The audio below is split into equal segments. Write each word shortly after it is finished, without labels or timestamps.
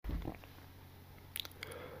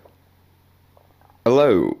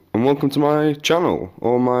Hello, and welcome to my channel,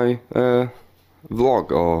 or my vlog,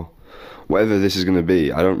 or whatever this is going to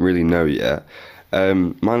be. I don't really know yet.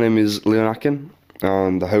 My name is Leon Akin.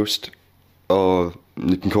 I'm the host of,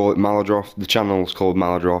 you can call it Maladroth. The channel's called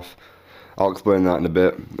Maladroth. I'll explain that in a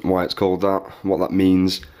bit, why it's called that, what that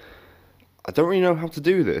means. I don't really know how to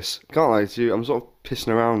do this. Can't lie to you, I'm sort of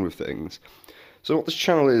pissing around with things. So what this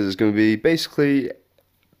channel is going to be basically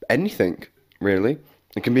anything, really.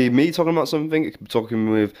 It can be me talking about something, it can be talking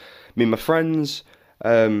with me and my friends.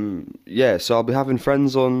 Yeah, so I'll be having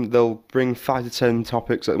friends on, they'll bring 5 to 10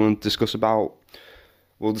 topics that they want to discuss about.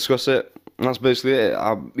 We'll discuss it, and that's basically it.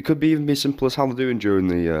 It could be even be as simple as how they're doing during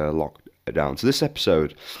the lockdown. So this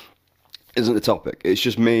episode isn't the topic, it's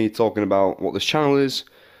just me talking about what this channel is,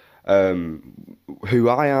 who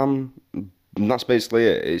I am, and that's basically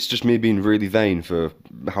it. It's just me being really vain for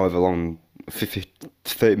however long,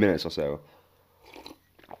 30 minutes or so.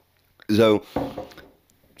 So,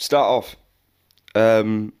 start off,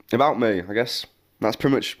 about me, I guess. That's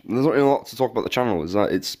pretty much, there's not really a lot to talk about the channel, is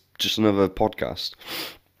that it's just another podcast.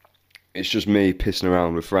 It's just me pissing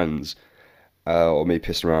around with friends, or me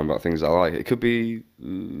pissing around about things I like. It could be,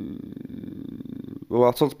 well,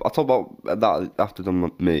 I'll talk about that after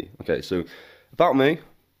done me. Okay, so, about me.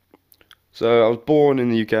 So, I was born in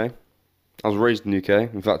the UK. I was raised in the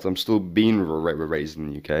UK. In fact, I'm still being raised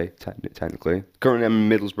in the UK, technically. Currently,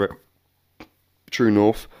 I'm in Middlesbrough. True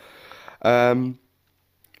North.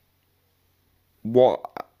 What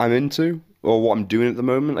I'm into, or what I'm doing at the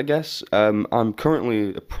moment, I guess. I'm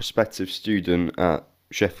currently a prospective student at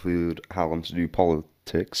Sheffield Hallam to do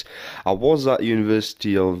politics. I was at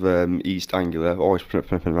University of East Anglia. Always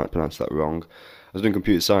pronounce that wrong. I was doing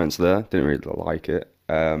computer science there. Didn't really like it,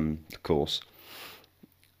 of course.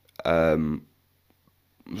 So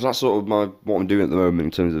that's sort of what I'm doing at the moment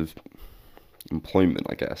in terms of employment,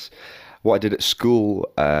 I guess. What I did at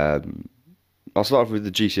school, I'll start off with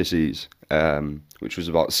the GCSEs, which was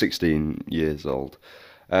about 16 years old.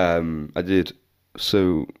 I did,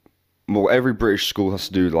 well, every British school has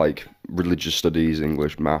to do, like, religious studies,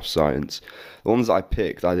 English, maths, science. The ones that I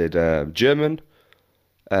picked, I did German,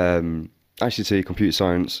 ICT, computer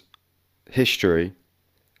science, history.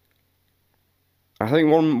 I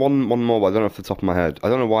think one more, but I don't know off the top of my head. I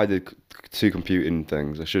don't know why I did 2 computing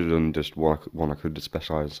things. I should have done just one. I could have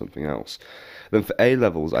specialised in something else. Then for A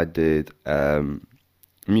levels, I did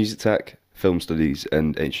music tech, film studies,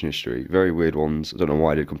 and ancient history. Very weird ones. I don't know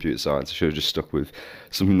why I did computer science. I should have just stuck with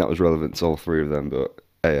something that was relevant to all 3 of them. But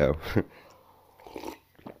ayo.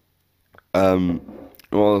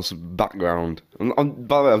 Well, it's background. By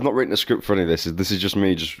the way, I've not written a script for any of this. This is just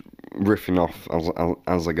me just riffing off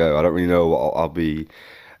as I go. I don't really know what I'll be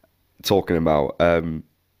talking about.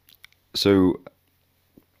 So,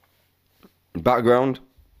 background.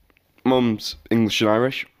 Mum's English and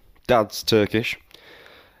Irish. Dad's Turkish.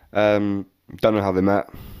 Don't know how they met.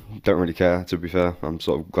 Don't really care, to be fair. I'm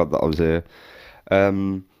sort of glad that I was here.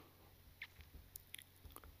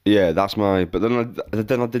 Yeah, that's my. But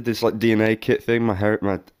then I did this like DNA kit thing, my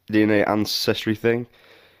DNA ancestry thing.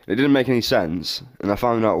 It didn't make any sense, and I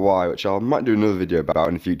found out why, which I might do another video about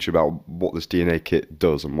in the future about what this DNA kit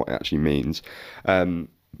does and what it actually means. And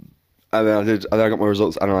then I got my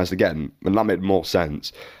results analysed again, and that made more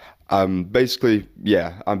sense. Basically,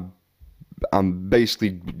 yeah, I'm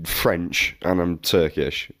basically French and I'm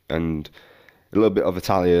Turkish and a little bit of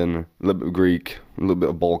Italian, a little bit of Greek, a little bit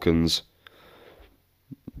of Balkans.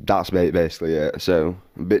 That's basically it. So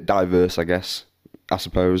a bit diverse, I guess. I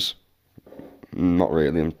suppose. Not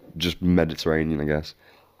really. I'm just Mediterranean, I guess.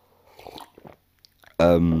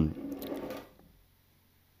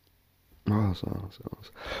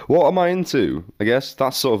 What am I into? I guess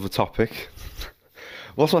that's sort of a topic.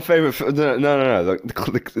 What's my favourite? No.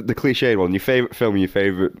 The cliched one. Your favourite film. Your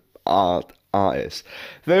favourite artist.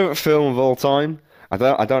 Favourite film of all time. I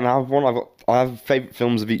don't have one. I have favourite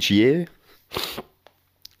films of each year.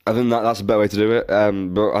 I think that's a better way to do it.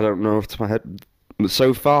 But I don't know off the top of my head. But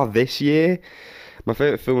so far this year, my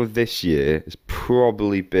favourite film of this year has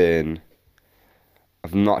probably been.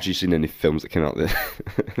 I've not actually seen any films that came out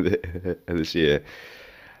this year.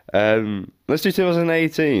 Let's do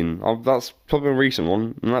 2018. That's probably a recent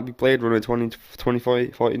one, and that'd be Blade Runner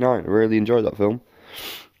 2049. I really enjoyed that film.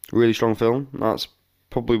 Really strong film. That's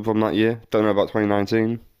probably from that year. Don't know about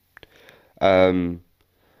 2019.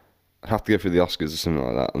 I'd have to go through the Oscars or something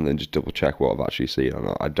like that, and then just double check what I've actually seen or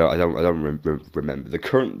not. I don't remember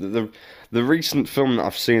the recent film that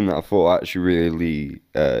I've seen that I thought I actually really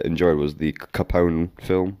enjoyed was the Capone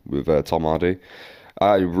film with Tom Hardy.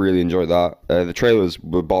 I really enjoyed that. The trailers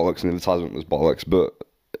were bollocks and the advertisement was bollocks, but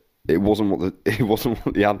it wasn't what the it wasn't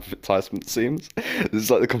what the advertisement seems. It's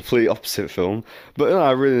like the complete opposite film. But you know,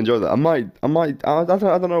 I really enjoyed that. I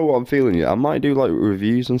don't know what I'm feeling yet. I might do like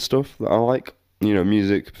reviews and stuff that I like. You know,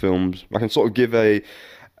 music, films. I can sort of give a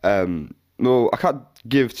well, I can't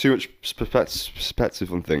give too much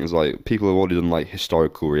perspective on things. Like people have already done like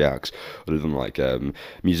historical reacts, or done like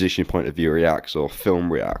musician point of view reacts or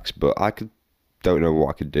film reacts. But don't know what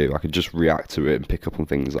I could do. I could just react to it and pick up on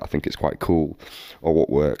things that I think it's quite cool or what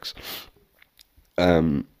works.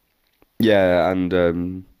 Yeah,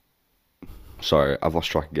 and sorry, I've lost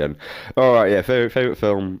track again. All right, yeah, favorite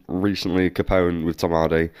film recently, Capone with Tom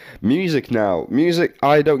Hardy. Music now, music.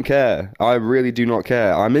 I don't care. I really do not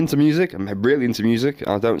care. I'm into music. I'm really into music.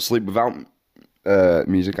 I don't sleep without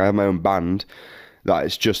music. I have my own band. That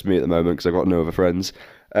is just me at the moment because I've got no other friends.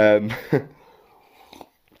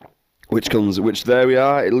 Which there we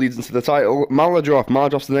are. It leads into the title. Maladroth.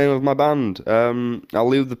 Maladroth's the name of my band. I'll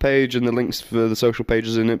leave the page and the links for the social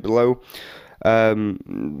pages in it below. Don't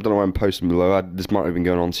know why I'm posting below. This might have been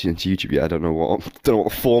going on to YouTube yet. I don't know what the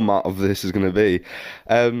format of this is going to be.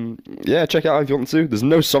 Yeah, check it out if you want to. There's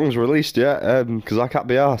no songs released yet because I can't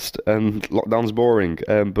be asked and lockdown's boring.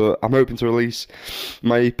 But I'm hoping to release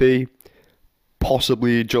my EP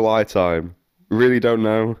possibly July time. Really don't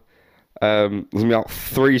know. There's gonna be about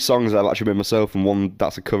 3 songs that I've actually made myself, and 1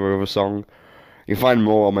 that's a cover of a song. You can find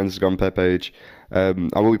more on my Instagram page. I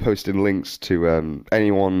will be posting links to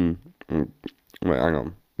anyone. Wait, hang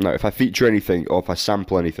on. No, if I feature anything, or if I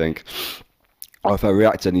sample anything, or if I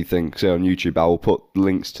react to anything, say on YouTube, I will put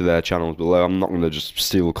links to their channels below. I'm not going to just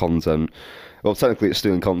steal content. Well, technically it's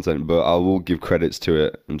stealing content, but I will give credits to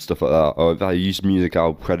it and stuff like that. Or if I use music,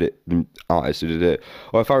 I'll credit the artist who did it.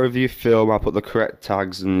 Or if I review film, I'll put the correct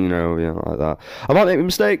tags and, you know, like that. I might make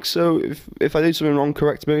mistakes, so if I do something wrong,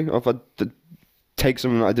 correct me. Or if I take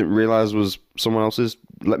something that I didn't realise was someone else's,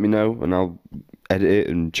 let me know, and I'll edit it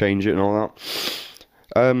and change it and all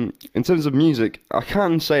that. In terms of music, I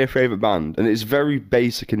can say a favourite band, and it's very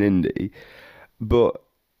basic and indie, but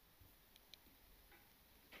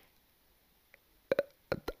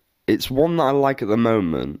it's one that I like at the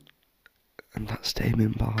moment, and that's Tame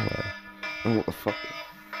Impala. Oh, what the fuck?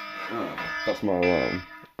 Oh, that's my alarm.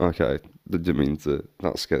 Okay, didn't mean to.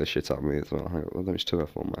 That scared the shit out of me as well. Hang on, let me just turn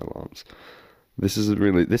off all my alarms. This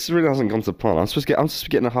really hasn't gone to plan. I'm supposed to be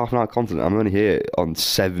getting a half an hour content. I'm only here on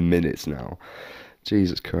 7 minutes now.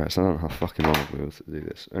 Jesus Christ, I don't know how fucking long I'll be able to do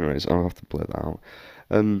this. Anyways, I'll have to blur that out.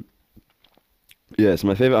 Yeah, so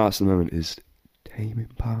my favourite artist at the moment is Tame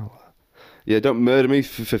Impala. Yeah, don't murder me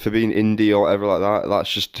for being indie or whatever like that.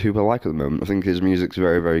 That's just who I like at the moment. I think his music's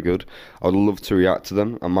very, very good. I would love to react to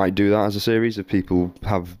them. I might do that as a series if people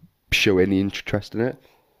show any interest in it.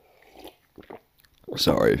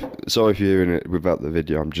 Sorry if you're hearing it without the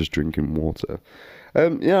video. I'm just drinking water.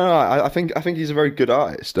 I think he's a very good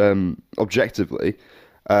artist. Objectively,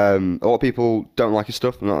 a lot of people don't like his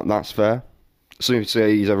stuff, and that's fair. Some people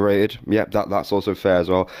say he's overrated. Yep, that's also fair as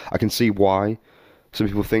well. I can see why some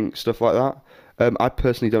people think stuff like that. I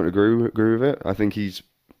personally don't agree with it. I think he's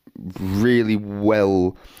really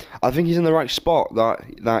well. I think he's in the right spot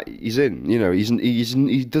that he's in. You know,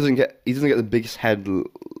 he doesn't get the biggest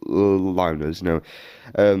headliners. You know,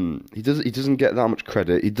 he doesn't get that much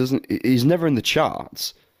credit. He's never in the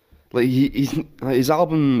charts. Like his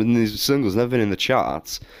album and his singles never been in the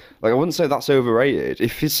charts. Like I wouldn't say that's overrated.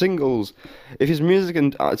 If his music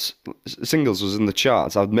and singles was in the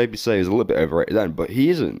charts, I'd maybe say he's a little bit overrated then. But he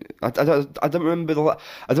isn't. I don't remember the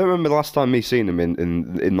last time me seeing him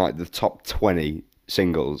in like the top 20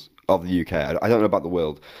 singles of the UK. I don't know about the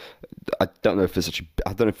world. I don't know if there's such.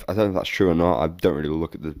 I don't know if that's true or not. I don't really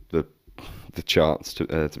look at the charts to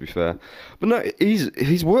be fair. But no,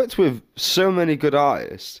 he's worked with so many good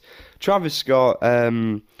artists. Travis Scott.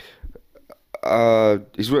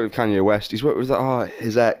 He's worked with Kanye West. He's worked with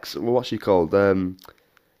his ex. What's she called?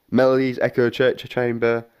 Melodies, Echo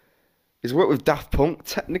Chamber. He's worked with Daft Punk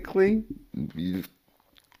technically.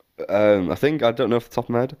 I think, I don't know off the top of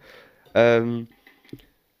my head.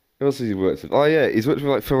 Who else has he worked with? Oh yeah, he's worked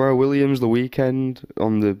with like Pharrell Williams, The Weeknd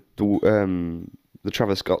on the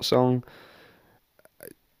Travis Scott song.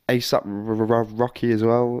 A$AP Rocky as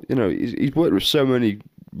well. You know, he's worked with so many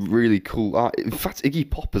really cool art. In fact, Iggy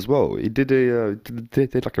Pop as well. He did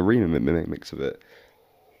did like a remix of it.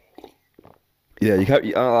 Yeah, you can't.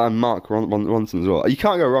 And Mark Ronson as well. You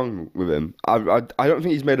can't go wrong with him. I don't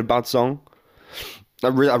think he's made a bad song. I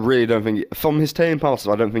really don't think. From his Tame Impala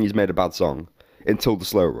stuff, I don't think he's made a bad song until the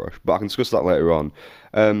Slow Rush. But I can discuss that later on.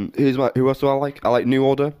 Who else do I like? I like New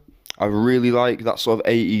Order. I really like that sort of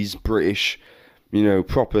 80s British you know,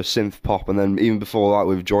 proper synth pop, and then even before that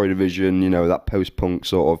with Joy Division, you know, that post-punk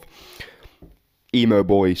sort of emo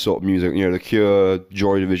boy sort of music, you know, The Cure,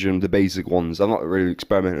 Joy Division, the basic ones. I'm not really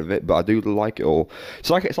experimenting with it, but I do like it all. It's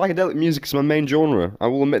psychedelic music. It's my main genre. I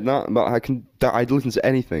will admit that, but I'd listen to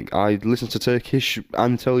anything. I listen to Turkish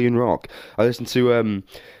Anatolian rock. I listen to I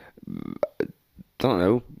don't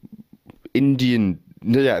know, Indian.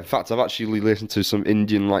 Yeah, in fact, I've actually listened to some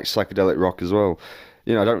Indian like psychedelic rock as well.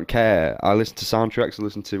 You know, I don't care. I listen to soundtracks. I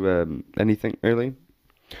listen to anything really.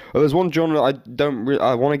 Well, there's one genre I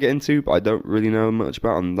want to get into, but I don't really know much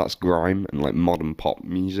about, and that's grime and like modern pop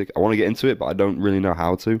music. I want to get into it, but I don't really know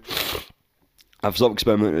how to. I've sort of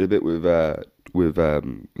experimented a bit with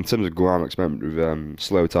in terms of grime, I experimented with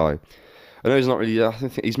Slow Tie. I know he's not really. I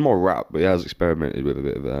think he's more rap, but he has experimented with a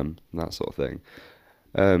bit of that sort of thing.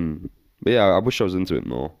 But yeah, I wish I was into it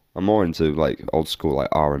more. I'm more into like old school like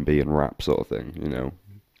R&B and rap sort of thing, you know,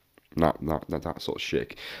 that sort of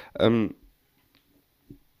shit.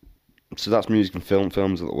 So that's music and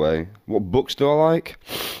films are the way. What books do I like?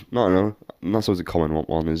 I don't know. And that's always a common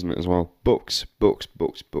one, isn't it, as well? Books. Tell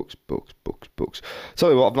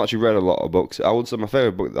you what, I've not actually read a lot of books. I would say my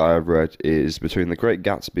favourite book that I've read is Between the Great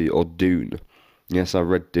Gatsby or Dune. Yes, I've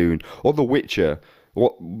read Dune. Or The Witcher.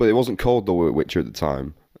 But it wasn't called The Witcher at the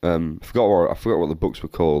time. I forgot what the books were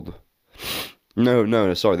called.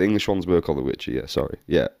 No, sorry. The English ones were called The Witcher, yeah, sorry.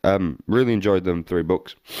 Yeah, really enjoyed them 3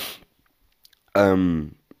 books.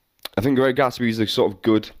 I think Great Gatsby is a sort of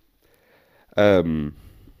good when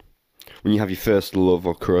you have your first love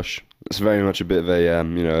or crush. It's very much a bit of a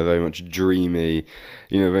you know, very much dreamy,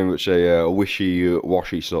 you know, very much a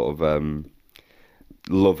wishy-washy sort of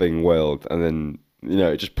loving world, and then you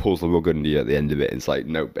know it just pulls the rug under you at the end of it. It's like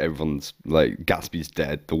nope, everyone's like Gatsby's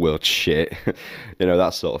dead, the world's shit, you know,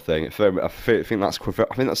 that sort of thing. I think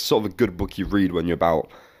that's sort of a good book you read when you're about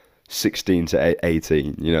 16 to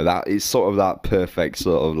 18, you know, that is sort of that perfect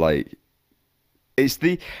sort of like, I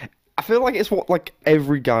feel like it's what like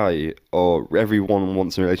every guy or everyone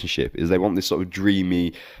wants in a relationship is they want this sort of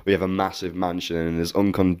dreamy, we have a massive mansion and there's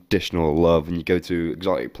unconditional love and you go to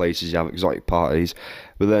exotic places, you have exotic parties,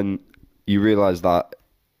 but then you realise that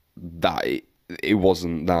it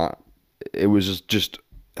wasn't that, it was just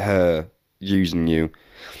her using you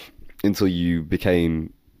until you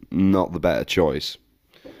became not the better choice.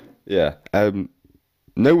 Yeah,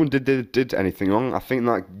 no one did anything wrong. I think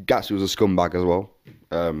that Gatsby was a scumbag as well.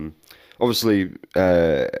 Obviously,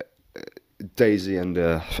 Daisy and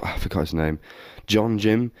I forgot his name,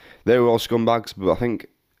 Jim. They were all scumbags, but I think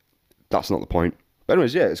that's not the point. But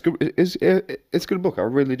anyways, yeah, it's good. It's a good book. I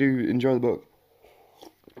really do enjoy the book.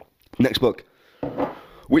 Next book,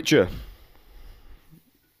 Witcher.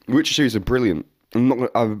 Witcher series are brilliant.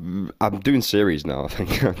 I'm doing series now. I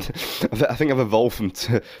think I've evolved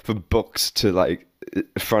from books to like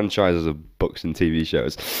franchises of books and TV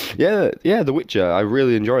shows. Yeah, The Witcher. I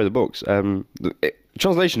really enjoy the books.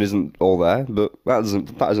 Translation isn't all there, but that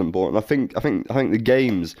isn't important. I think the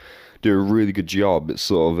games do a really good job. It's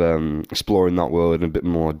sort of exploring that world in a bit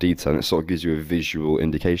more detail, and it sort of gives you a visual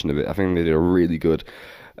indication of it. I think they did a really good.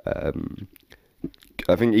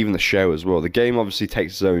 I think even the show as well. The game obviously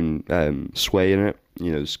takes its own sway in it.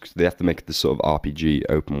 You know, they have to make this sort of RPG,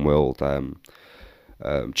 open world,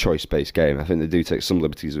 choice-based game. I think they do take some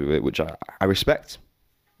liberties with it, which I respect.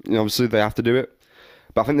 You know, obviously they have to do it,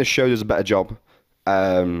 but I think the show does a better job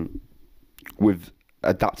with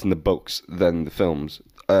adapting the books than the films,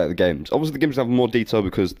 the games. Obviously, the games have more detail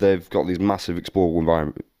because they've got these massive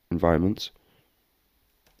explorable environments.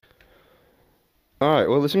 Alright,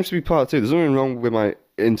 well, there seems to be part 2. There's nothing wrong with my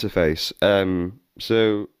interface.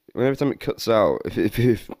 So, every time it cuts out,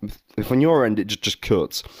 if on your end it just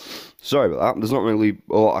cuts, sorry about that. There's not really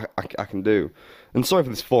a lot I can do. And sorry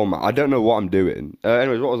for this format. I don't know what I'm doing.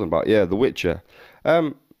 Anyways, what was I about? Yeah, The Witcher.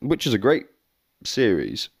 Witcher's a great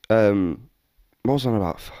series. What was I on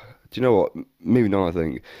about? Do you know what? Maybe not, I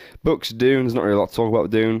think. Books, Dune. There's not really a lot to talk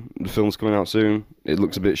about Dune. The film's coming out soon. It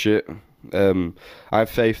looks a bit shit. I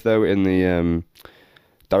have faith, though, in the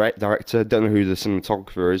director. Don't know who the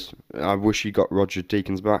cinematographer is. I wish he got Roger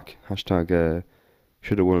Deakins back. Hashtag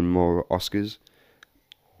should have won more Oscars.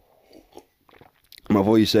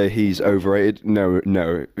 Before you say he's overrated, no,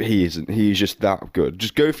 he isn't. He's just that good.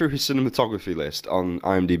 Just go through his cinematography list on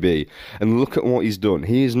IMDb and look at what he's done.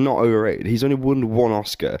 He is not overrated. He's only won 1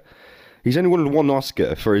 Oscar. He's only won 1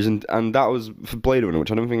 Oscar for his, and that was for Blade Runner,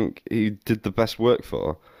 which I don't think he did the best work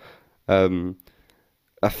for.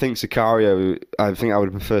 I think Sicario. I think I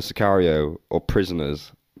would prefer Sicario or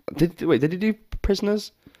Prisoners. Did he do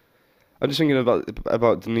Prisoners? I'm just thinking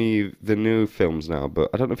about the new films now, but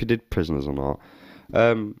I don't know if he did Prisoners or not.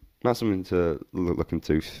 That's something to look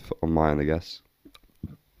into on mine, I guess.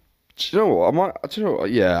 Do you know what? I might. Do you know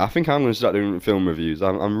what? Yeah, I think I'm going to start doing film reviews.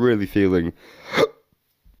 I'm really feeling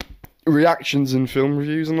reactions in film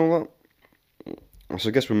reviews and all that. So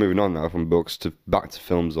I guess we're moving on now from books to back to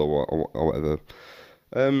films or whatever.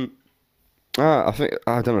 I think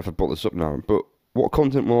I don't know if I brought this up now, but what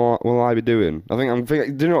content will I be doing? Do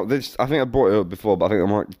you know what this? I think I brought it up before, but I think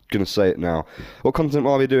I'm gonna say it now. What content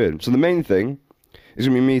will I be doing? So the main thing is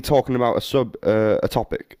gonna be me talking about a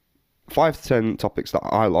topic, 5 to 10 topics that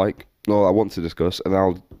I like or I want to discuss, and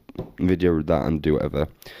I'll video that and do whatever.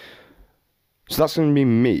 So that's gonna be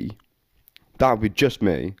me. That'll be just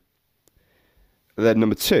me. And then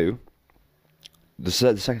number 2. The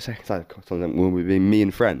second side of content will be me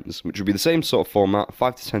and friends, which will be the same sort of format,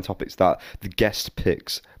 5 to 10 topics that the guest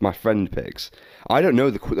picks, my friend picks. I don't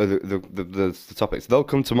know the topics. They'll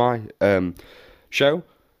come to my show,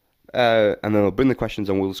 and then they'll bring the questions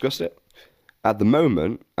and we'll discuss it. At the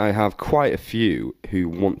moment, I have quite a few who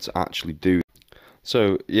want to actually do.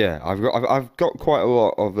 So yeah, I've got quite a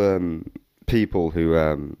lot of people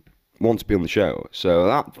who want to be on the show. So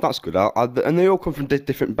that's good. And they all come from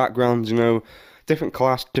different backgrounds, you know. Different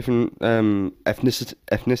class, different ethnicities.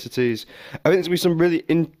 I think there's going to be some really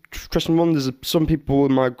interesting ones. There's some people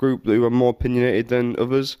in my group who are more opinionated than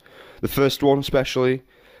others. The first one, especially,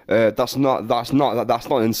 that's not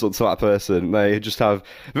an insult to that person. They just have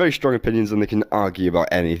very strong opinions and they can argue about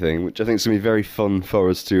anything, which I think is going to be very fun for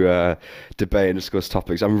us to debate and discuss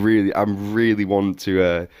topics. I really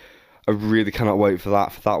cannot wait for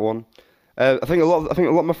that one. I think a lot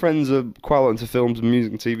of my friends are quite a lot into films and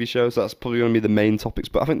music and TV shows. So that's probably going to be the main topics.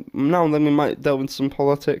 But I think now and then we might delve into some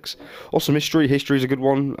politics or some history. History is a good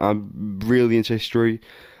one. I'm really into history.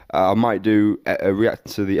 I might do a react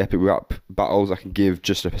to the epic rap battles. I can give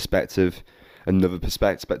just another perspective, and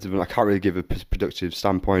I can't really give a productive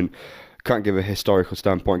standpoint. Can't give a historical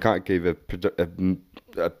standpoint. Can't give a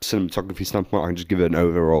cinematography standpoint. I can just give it an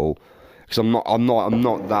overall. Because I'm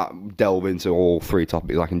not that delve into all 3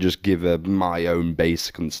 topics. I can just give my own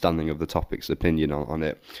basic understanding of the topic's opinion on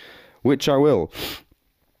it, which I will.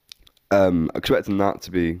 Expecting that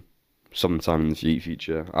to be sometime in the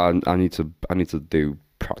future. I need to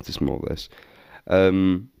practice more of this.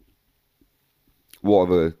 So to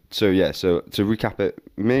recap it,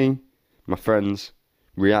 me, my friends,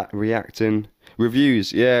 reacting.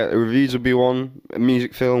 Reviews, yeah, reviews would be one. A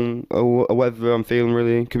music film, or whatever I'm feeling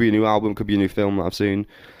really. Could be a new album, could be a new film that I've seen.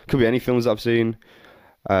 Could be any films that I've seen.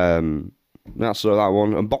 That's sort of that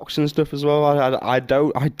one. Unboxing stuff as well. I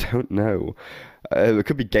don't know. It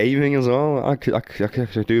could be gaming as well. I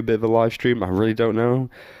could do a bit of a live stream. I really don't know.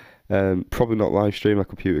 Probably not live stream. My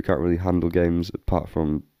computer can't really handle games apart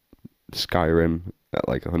from Skyrim at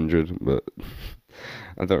like 100, but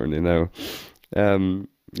I don't really know.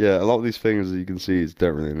 Yeah, a lot of these things that you can see is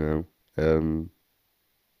don't really know.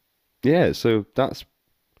 Yeah, so that's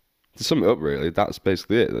to sum it up really. That's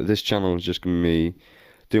basically it. This channel is just gonna be me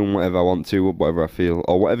doing whatever I want to, whatever I feel,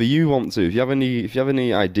 or whatever you want to. If you have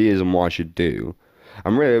any ideas on what I should do,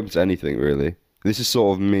 I'm really open to anything really. This is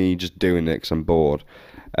sort of me just doing it because I'm bored.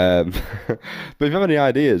 But if you have any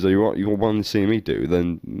ideas or you want to see me do,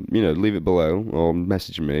 then leave it below or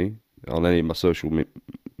message me on any of my social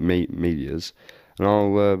medias. And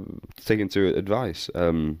I'll take into advice.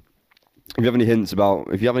 If you have any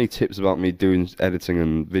tips about me doing editing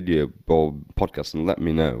and video or podcasting, let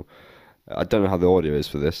me know. I don't know how the audio is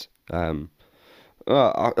for this. Do you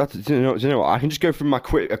know what? I can just go through my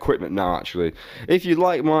equipment now. Actually, if you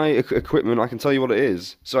like my equipment, I can tell you what it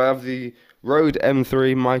is. So I have the Rode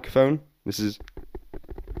M3 microphone. This is.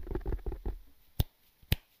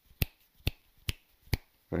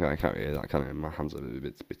 Okay, I can't hear that, can I? My hands are a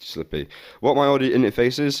bit slippy. What my audio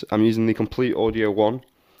interface is, I'm using the Complete Audio 1.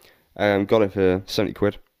 Got it for 70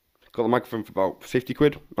 quid. Got the microphone for about 50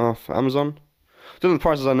 quid off Amazon. Don't know the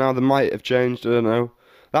prices are now, they might have changed, I don't know.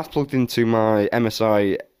 That's plugged into my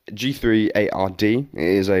MSI G3 8RD. It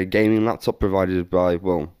is a gaming laptop provided by,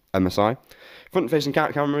 MSI. Front-facing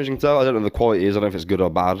camera, as you can tell, I don't know the quality is, I don't know if it's good or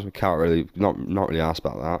bad. I can't really, not really asked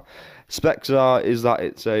about that. Specs is that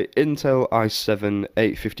it's a Intel i7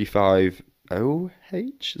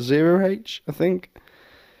 85500H, I think.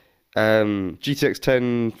 GTX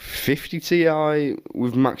 1050 Ti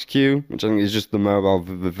with Max Q, which I think is just the mobile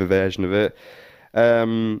version of it.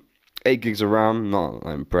 8 gigs of RAM, not that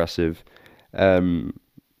impressive.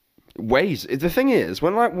 Weighs. The thing is,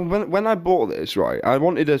 when I bought this, right, I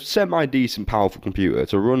wanted a semi-decent, powerful computer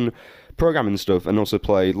to run programming stuff and also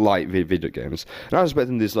play light video games. And I was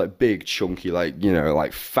expecting this like big, chunky, like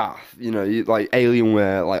fat, like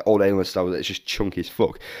Alienware, like old Alien style. It's just chunky as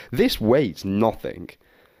fuck. This weighs nothing.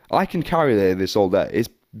 I can carry this all day.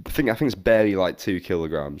 I think it's barely like 2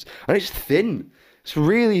 kilograms, and it's thin. It's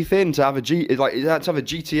really thin to have a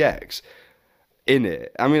GTX in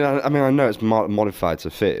it. I know it's modified to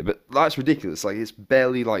fit, but that's ridiculous. Like it's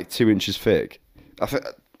barely like 2 inches thick. I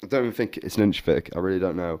don't even think it's an inch thick. I really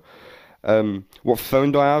don't know. What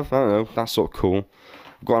phone do I have? I don't know. That's sort of cool.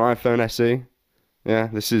 I've got an iPhone SE. Yeah,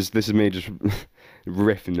 this is me just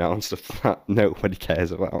riffing now on stuff that nobody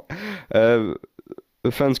cares about. The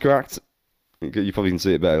phone's cracked. You probably can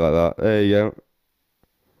see it better like that. There you go.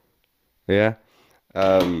 Yeah.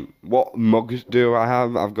 What mugs do I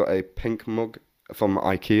have? I've got a pink mug from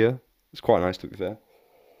IKEA. It's quite nice, to be fair.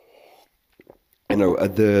 You know,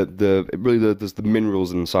 there's the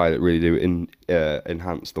minerals inside that really do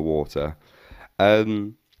enhance the water.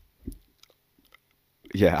 Um,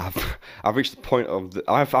 yeah, I've reached the point of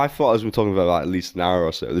I thought I was talking about like, at least an hour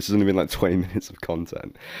or so. This has only been like 20 minutes of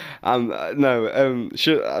content. No.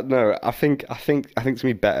 I think to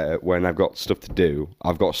me better when I've got stuff to do.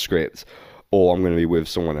 I've got a script, or I'm going to be with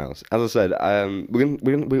someone else. As I said, we're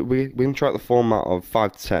gonna try out the format of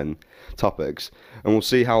 5 to 10 topics, and we'll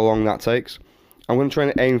see how long that takes. I'm going to try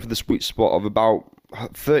and aim for the sweet spot of about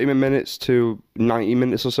 30 minutes to 90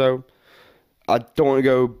 minutes or so. I don't want to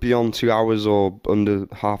go beyond 2 hours or under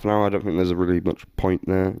half an hour. I don't think there's really much point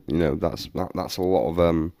there. You know, that's a lot of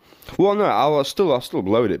Well, no, I'll still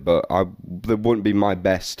upload it, but they wouldn't be my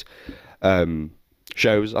best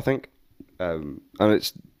shows, I think. And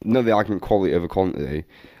it's not the argument quality over quantity.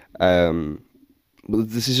 But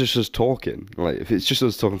this is just us talking. Like if it's just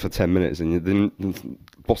us talking for 10 minutes, then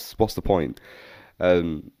what's the point?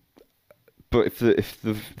 But if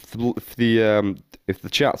the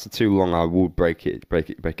chats are too long, I will break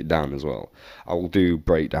it down as well. I will do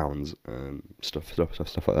breakdowns, stuff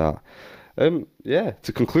like that. Yeah.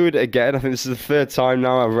 To conclude it again, I think this is the third time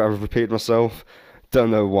now I've repeated myself.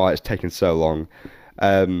 Don't know why it's taken so long.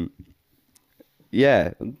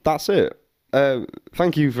 Yeah, that's it.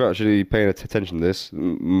 Thank you for actually paying attention to this,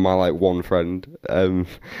 my like one friend. No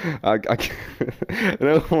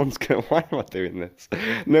one's gonna. Why am I doing this?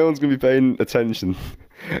 No one's gonna be paying attention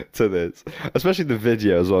to this, especially the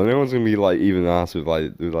video as well. No one's gonna be like even asked with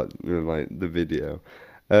the video.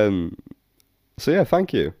 So yeah,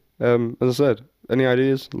 thank you. As I said, any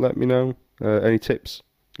ideas? Let me know. Any tips?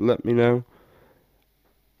 Let me know.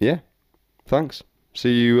 Yeah, thanks.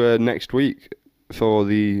 See you next week for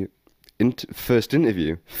the first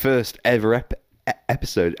interview, first ever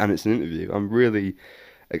episode, and it's an interview. I'm really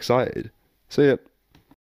excited. See ya.